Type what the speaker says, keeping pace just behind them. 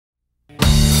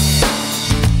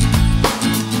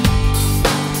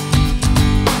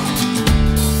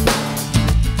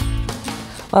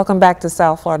Welcome back to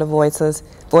South Florida Voices.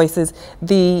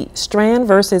 The Strand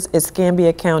versus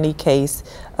Escambia County case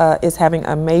is having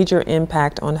a major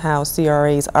impact on how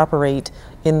CRAs operate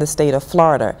in the state of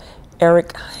Florida.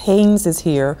 Eric Haynes is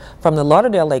here from the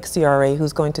Lauderdale Lake CRA,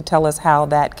 who's going to tell us how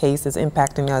that case is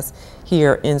impacting us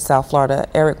here in South Florida.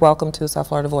 Eric, welcome to South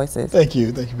Florida Voices. Thank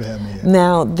you. Thank you for having me here.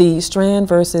 Now, the Strand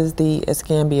versus the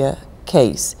Escambia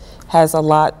case has a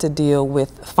lot to deal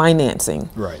with financing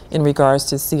in regards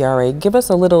to CRA. Give us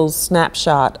a little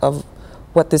snapshot of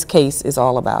what this case is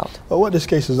all about. Well, what this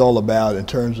case is all about in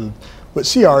terms of what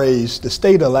CRAs, the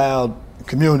state allowed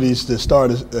communities to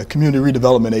start community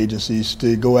redevelopment agencies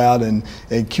to go out and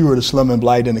cure the slum and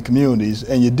blight in the communities,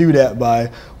 and you do that by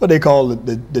what they call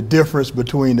the difference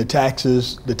between the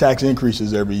tax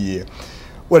increases every year.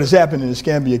 What has happened in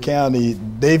Escambia County,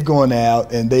 they've gone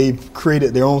out and they've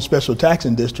created their own special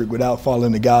taxing district without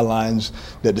following the guidelines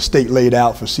that the state laid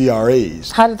out for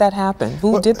CRAs. How did that happen?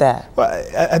 Who did that? Well,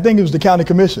 I think it was the county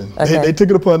commission. Okay. They took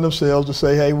it upon themselves to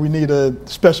say, hey, we need a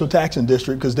special taxing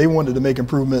district, because they wanted to make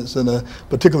improvements in a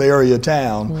particular area of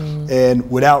town and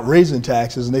without raising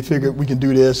taxes, and they figured we can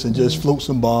do this and just float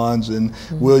some bonds and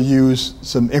we'll use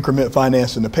some increment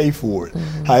financing to pay for it.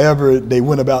 However, they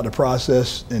went about the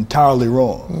process entirely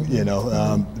wrong. You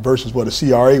know, versus what a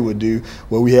CRA would do,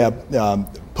 where we have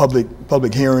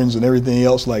public hearings and everything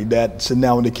else like that, sitting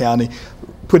down with the county,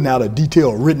 putting out a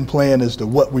detailed written plan as to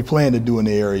what we plan to do in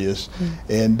the areas.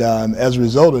 And as a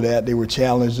result of that, they were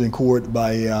challenged in court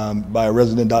by a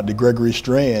resident, Dr. Gregory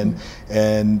Strand,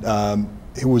 and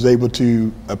he was able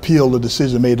to appeal the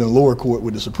decision made in the lower court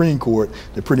with the Supreme Court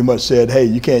that pretty much said, hey,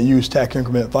 you can't use tax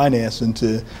increment financing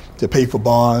to pay for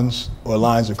bonds or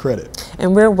lines of credit.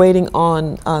 And we're waiting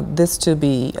on this to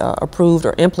be approved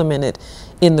or implemented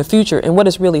in the future. And what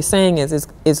it's really saying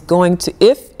is going to,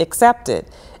 if accepted,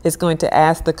 is going to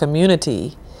ask the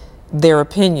community their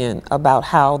opinion about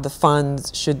how the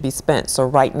funds should be spent. So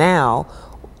right now,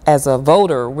 as a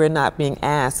voter, we're not being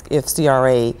asked if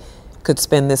CRA could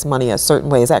spend this money a certain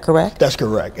way. Is that correct? That's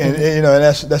correct. And you know,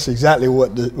 that's exactly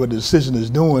what the decision is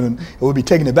doing, and we'll be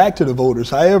taking it back to the voters.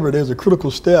 However, there's a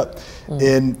critical step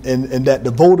in that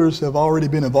the voters have already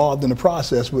been involved in the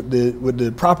process with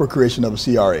the proper creation of a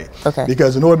CRA. Okay.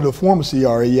 Because in order to form a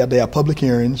CRA, you have to have public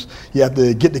hearings, you have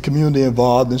to get the community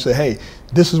involved and say, hey,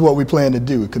 this is what we plan to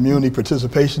do. Community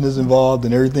participation is involved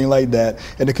and everything like that.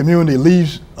 And the community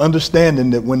leaves understanding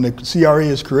that when the CRA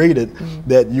is created,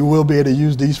 that you will be able to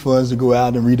use these funds to go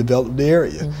out and redevelop the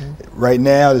area. Right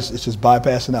now, it's just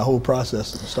bypassing that whole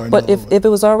process. But if it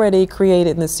was already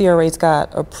created and the CRA's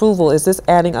got approval, is this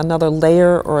adding another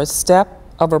layer or a step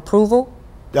of approval?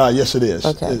 Yes, it is.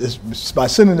 Okay. It's by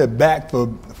sending it back for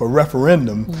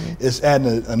referendum, it's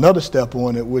adding another step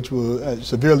on it, which will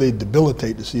severely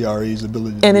debilitate the CRA's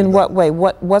ability to And in what way?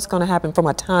 What's going to happen from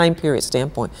a time period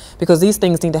standpoint? Because these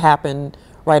things need to happen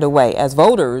right away. As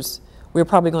voters, we're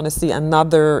probably going to see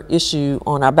another issue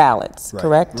on our ballots,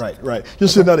 correct? Right. You'll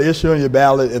see another issue on your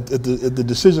ballot. If the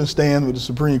decision stands with the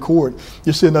Supreme Court,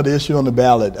 you'll see another issue on the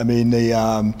ballot. I mean, they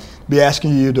be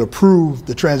asking you to approve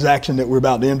the transaction that we're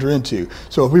about to enter into.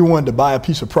 So if we wanted to buy a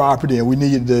piece of property and we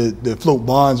needed to float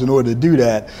bonds in order to do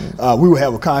that, we would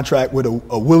have a contract with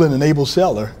a willing and able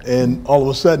seller, and all of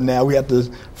a sudden now we have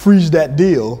to freeze that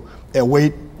deal and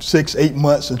wait 6-8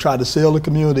 months and try to sell the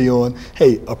community on,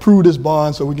 hey, approve this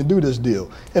bond so we can do this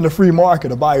deal. In the free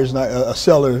market, a buyer's not, a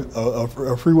seller,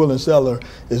 a free willing seller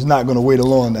is not going to wait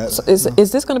along that. So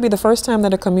is this going to be the first time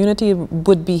that a community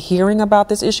would be hearing about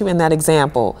this issue? In that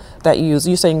example that you use,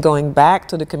 you're saying going back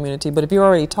to the community, but if you're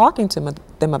already talking to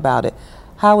them about it,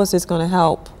 how is this going to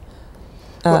help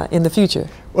in the future?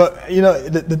 Well, you know,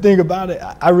 the thing about it,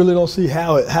 I really don't see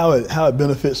how it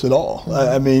benefits at all.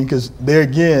 I mean, because there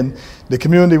again, the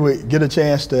community would get a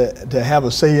chance to have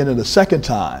a say in it a second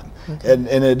time. And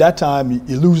at that time,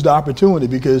 you lose the opportunity,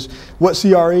 because what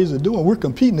CRAs are doing, we're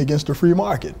competing against the free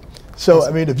market. So,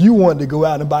 I mean, if you want to go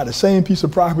out and buy the same piece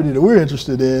of property that we're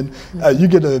interested in, you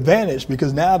get an advantage,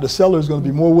 because now the seller is going to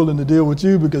be more willing to deal with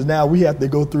you, because now we have to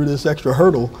go through this extra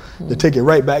hurdle to take it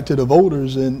right back to the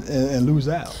voters and lose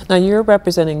out. Now, you're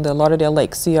representing the Lauderdale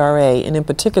Lake CRA, and in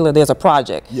particular, there's a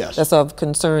project that's of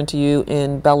concern to you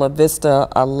in Bella Vista,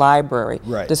 a library.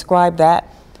 Right. Describe that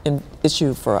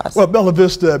issue for us. Well, Bella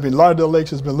Vista, I mean, Lauderdale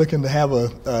Lakes has been looking to have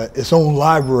its own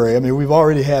library. I mean, we've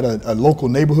already had a local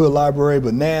neighborhood library,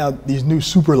 but now these new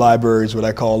super libraries, what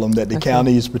I call them, that the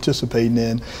county is participating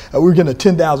in, we're getting a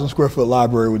 10,000 square foot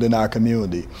library within our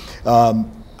community.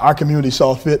 our community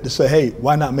saw fit to say, hey,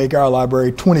 why not make our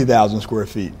library 20,000 square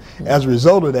feet? As a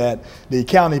result of that, the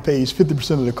county pays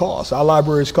 50% of the cost. Our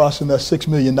library is costing us $6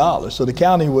 million. So the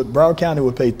county, Broward County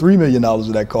would pay $3 million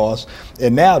of that cost,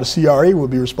 and now the CRA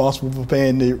would be responsible for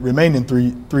paying the remaining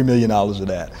 $3 million of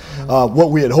that. What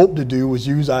we had hoped to do was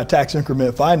use our tax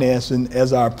increment financing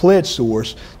as our pledge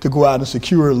source to go out and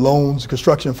secure loans,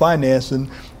 construction financing,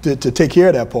 to take care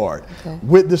of that part. Okay.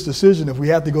 With this decision, if we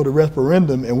have to go to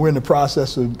referendum and we're in the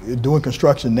process of doing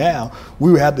construction now,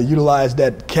 we would have to utilize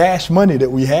that cash money that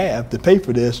we have to pay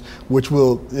for this, which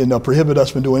will prohibit us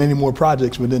from doing any more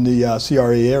projects within the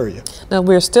CRA area. Now,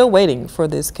 we're still waiting for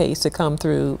this case to come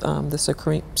through the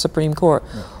Supreme Court.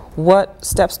 Yeah. What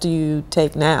steps do you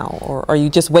take now, or are you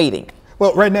just waiting?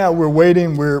 Well, right now we're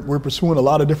waiting. We're pursuing a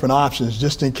lot of different options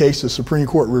just in case the Supreme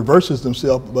Court reverses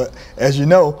themselves. But as you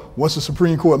know, once the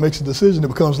Supreme Court makes a decision, it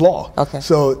becomes law. Okay.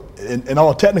 So in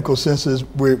all technical senses,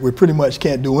 we pretty much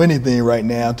can't do anything right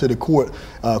now until the court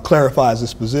clarifies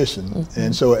its position. Mm-hmm.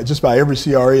 And so just about every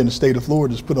CRA in the state of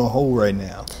Florida is put on hold right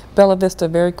now. Bella Vista,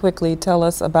 very quickly, tell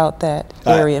us about that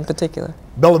area in particular.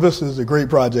 Bella Vista is a great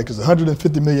project. It's a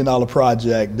 $150 million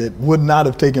project that would not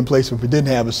have taken place if we didn't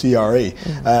have a CRA.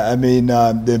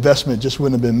 Mm-hmm. The investment just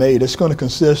wouldn't have been made. It's going to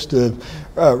consist of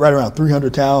right around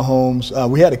 300 townhomes.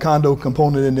 We had a condo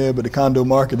component in there, but the condo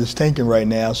market is tanking right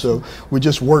now. So we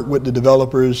just worked with the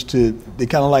developers they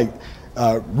kind of like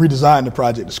redesign the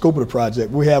project, the scope of the project.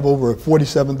 We have over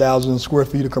 47,000 square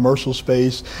feet of commercial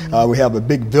space. Mm-hmm. We have a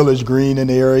big village green in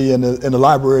the area, and the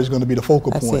library is going to be the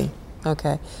focal point. I see.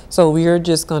 Okay, so we're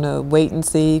just going to wait and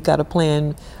see, got a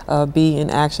plan B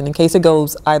in action in case it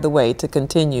goes either way to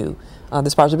continue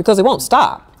this project, because it won't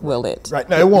stop, will it? Right,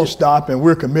 no, it won't stop, and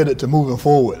we're committed to moving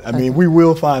forward. I mean, we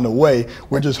will find a way.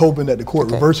 We're just hoping that the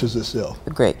court reverses itself.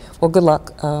 Great. Well, good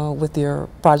luck with your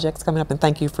projects coming up, and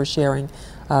thank you for sharing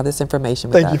this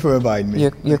information with us. Thank you for inviting me.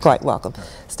 You're quite welcome.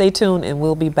 Stay tuned, and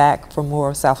we'll be back for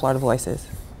more South Florida Voices.